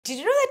Did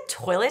you know that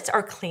toilets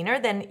are cleaner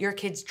than your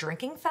kids'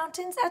 drinking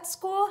fountains at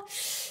school?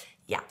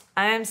 Yeah,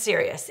 I'm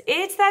serious.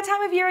 It's that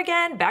time of year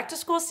again, back to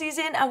school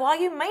season, and while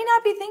you might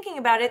not be thinking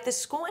about it, the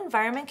school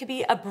environment could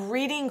be a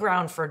breeding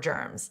ground for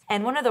germs.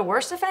 And one of the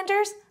worst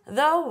offenders?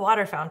 The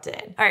water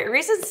fountain. All right,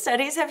 recent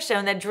studies have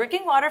shown that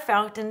drinking water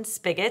fountain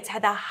spigots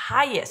had the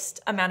highest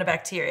amount of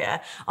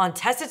bacteria on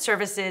tested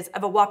surfaces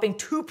of a whopping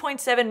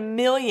 2.7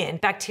 million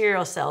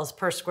bacterial cells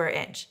per square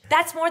inch.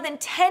 That's more than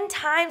 10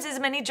 times as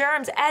many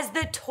germs as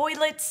the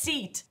toilet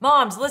seat.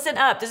 Moms, listen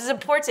up, this is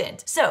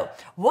important. So,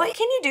 what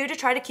can you do to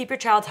try to keep your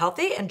child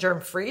healthy and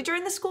germ-free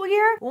during the school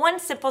year? One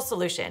simple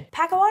solution: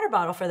 pack a water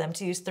bottle for them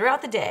to use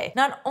throughout the day.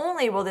 Not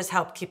only will this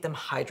help keep them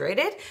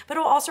hydrated, but it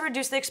will also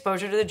reduce the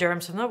exposure to the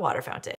germs from the water fountain.